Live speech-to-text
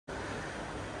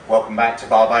Welcome back to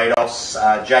Barbados.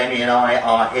 Jamie and I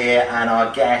are here, and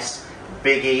our guest,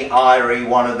 Biggie Irie,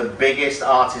 one of the biggest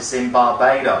artists in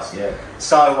Barbados. Yeah.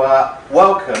 So,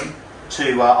 welcome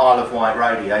to Isle of Wight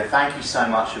Radio. Thank you so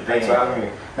much for being here. Thanks for having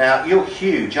me. Now, you're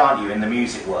huge, aren't you, in the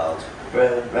music world?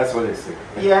 Well, that's what it's like.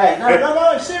 Yeah,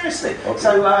 no, seriously. Okay.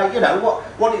 So, you know,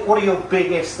 what are your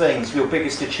biggest things, your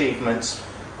biggest achievements?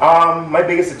 My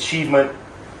biggest achievement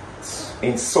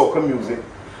in soca music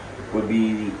would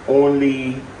be the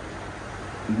only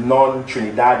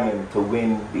non-Trinidadian to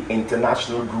win the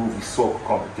International Groovy Soca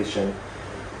competition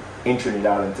in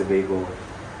Trinidad and Tobago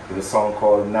with a song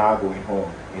called Nah Going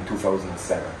Home in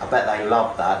 2007. I bet they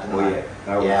loved that, didn't they?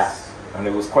 Yeah, and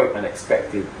it was quite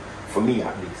unexpected for me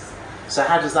at least. So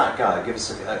how does that go? Give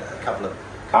us a couple of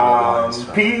lines.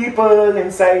 People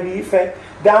inside the effect,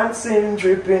 dancing,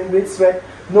 dripping with sweat.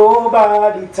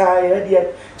 Nobody tired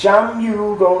yet. Jam,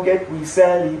 you gon' get we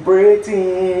celebrating.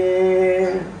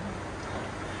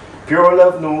 Pure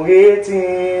love, no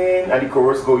hating. And the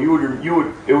chorus go, it would be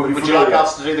Would familiar. you like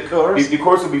us to do the chorus? The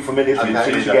chorus would be familiar to you,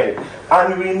 Okay, so you sure. get it.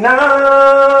 And we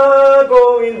now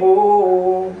going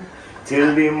home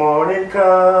till the morning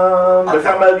comes. Does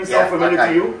that melody sound familiar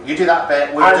to you? You do that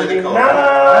bit, we'll And do we the chorus.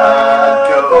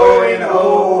 now going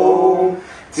home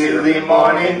till the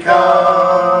morning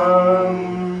comes.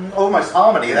 Almost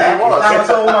harmony there. Yeah, it was. That was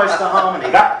almost a harmony.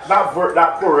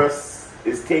 That chorus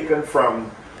is taken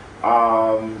from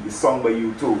the song by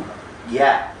U2.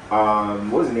 Yeah.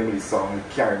 What was the name of the song? I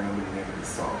can't remember the name of the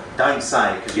song. Don't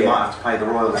say, because you Yeah. might have to pay the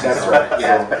royalties. That's on right. it.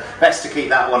 Yeah. Best to keep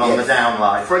that one on the down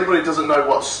low. For anybody who doesn't know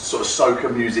what sort of soca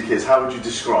music is, how would you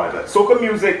describe it? Soca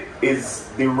music is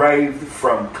derived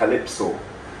from calypso.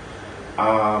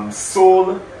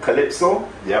 Soul calypso.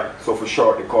 Yep. So for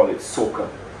short, they call it soca.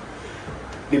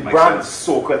 The Makes brand of sense.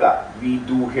 soca that we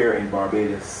do here in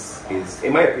Barbados is,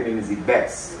 in my opinion, is the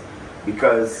best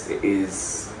because it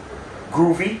is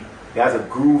groovy. It has a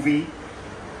groovy,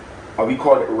 or we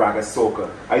call it raga soca,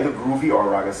 either groovy or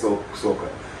raga soca,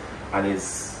 and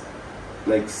it's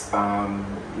like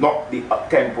not the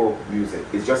up-tempo music.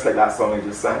 It's just like that song I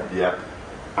just sang. Yep.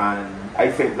 And I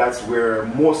think that's where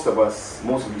most of the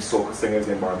soca singers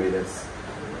in Barbados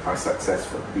are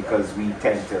successful, because we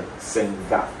tend to sing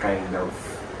that kind of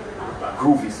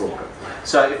groovy soca.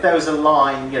 So if there was a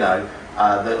line, you know,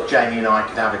 that Jamie and I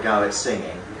could have a go at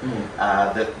singing,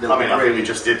 that I think we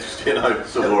just did, you know,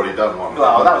 sort of already done one.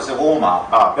 Well, that was a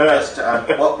warm-up. Just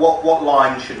what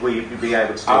line should we be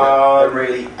able to do that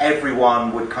really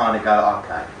everyone would kind of go,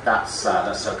 okay, that's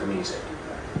soca music.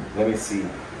 Let me see.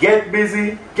 Get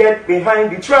busy, get behind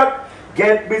the truck.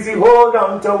 Get busy, hold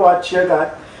on to what you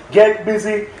got. Get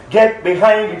busy, get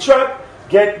behind the truck.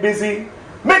 Get busy,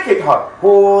 make it hot.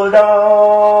 Hold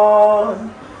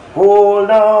on, hold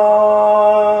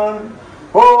on,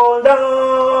 hold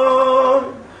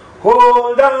on,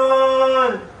 hold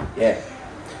on. Yeah.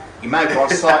 You may have gone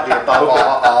slightly above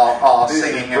our This is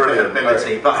singing brilliant,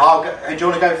 ability, but I'll go, do you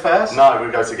want to go first? No,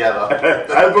 we'll go together.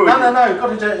 I'll go with you. No, got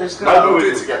to do it. It's I'll go We'll with do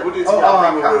you. it together. We'll do it Oh, together. I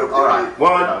think okay. we'll All right.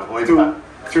 One, two,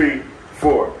 3,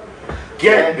 4.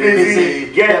 Get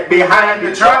busy, get behind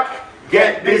the truck.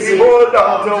 Get busy, hold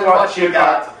on to what you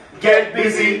got. Get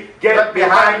busy, get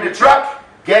behind the truck.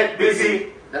 Get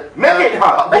busy, make it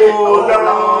hot. Hold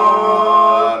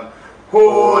on,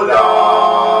 hold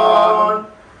on,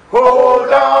 hold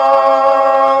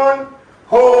on,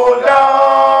 hold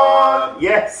on.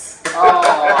 Yes. Oh,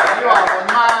 you are the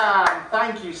man.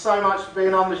 Thank you so much for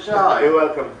being on the show. You're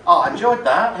welcome. Oh, I enjoyed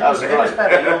that. It was great.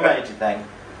 better. Your mate, you think?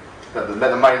 Let the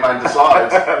main man decide.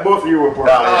 Both of you were born.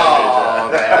 Oh,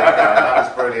 there we go. That was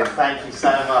brilliant. Thank you so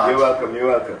much. You're welcome. You're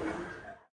welcome.